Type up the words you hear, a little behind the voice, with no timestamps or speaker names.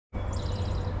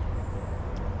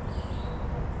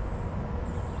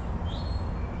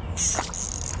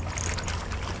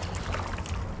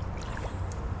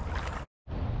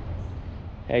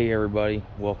Hey everybody,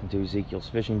 welcome to Ezekiel's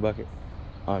Fishing Bucket.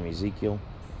 I'm Ezekiel,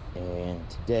 and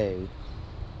today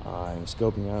I'm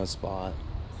scoping out a spot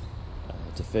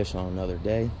to fish on another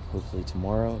day, hopefully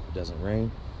tomorrow if it doesn't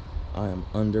rain. I am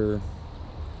under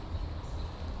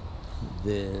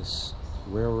this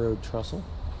railroad trestle,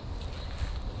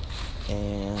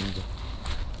 and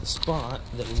the spot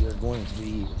that we are going to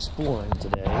be exploring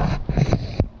today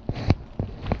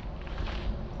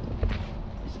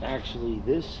actually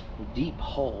this deep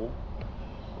hole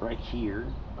right here.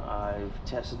 I've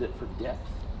tested it for depth.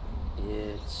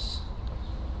 It's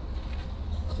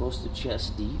close to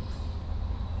chest deep,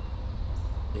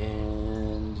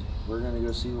 and we're gonna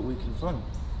go see what we can find.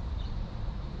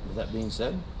 With that being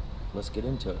said, let's get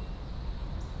into it.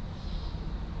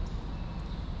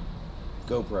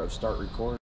 GoPro, start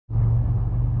record.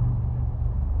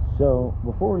 So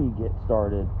before you get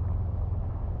started,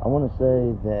 I want to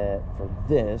say that for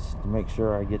this, to make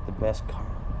sure I get the best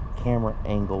camera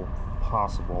angle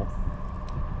possible,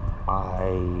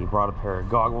 I brought a pair of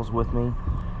goggles with me,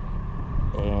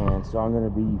 and so I'm going to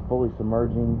be fully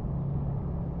submerging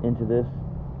into this.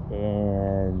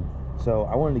 And so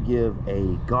I wanted to give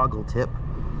a goggle tip.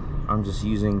 I'm just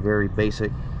using very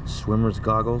basic swimmer's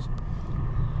goggles.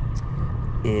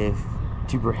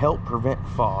 To help prevent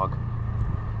fog,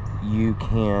 you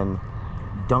can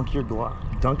dunk your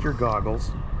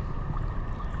goggles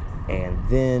and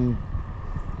then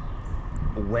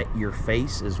wet your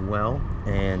face as well,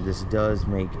 and this does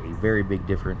make a very big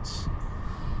difference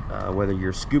whether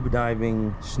you're scuba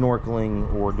diving,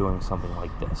 snorkeling, or doing something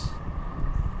like this.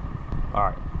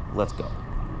 Alright, let's go.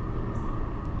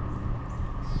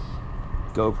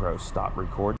 GoPro, stop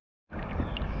record.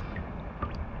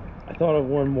 I thought of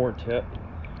one more tip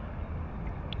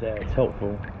that's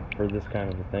helpful for this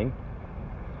kind of a thing.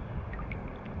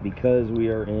 Because we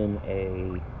are in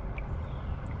a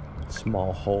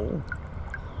small hole,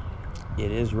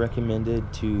 it is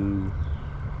recommended to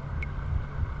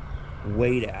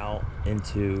wade out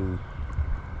into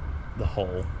the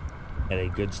hole at a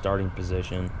good starting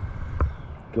position.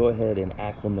 Go ahead and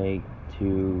acclimate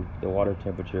to the water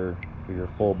temperature for your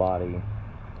full body.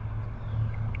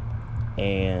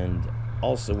 And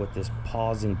also what this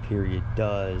pausing period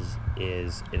does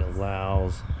is it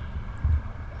allows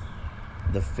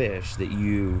the fish that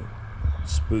you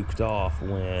spooked off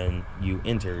when you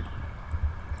entered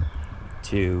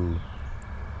to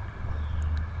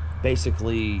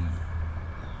basically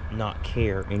not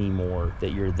care anymore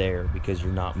that you're there, because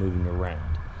you're not moving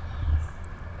around.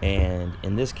 And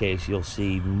in this case, you'll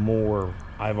see more.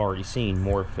 I've already seen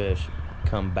more fish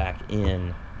come back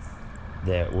in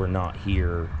that were not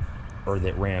here, or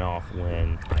that ran off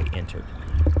when I entered.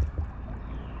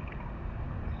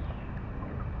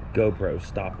 GoPro,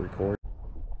 stop record.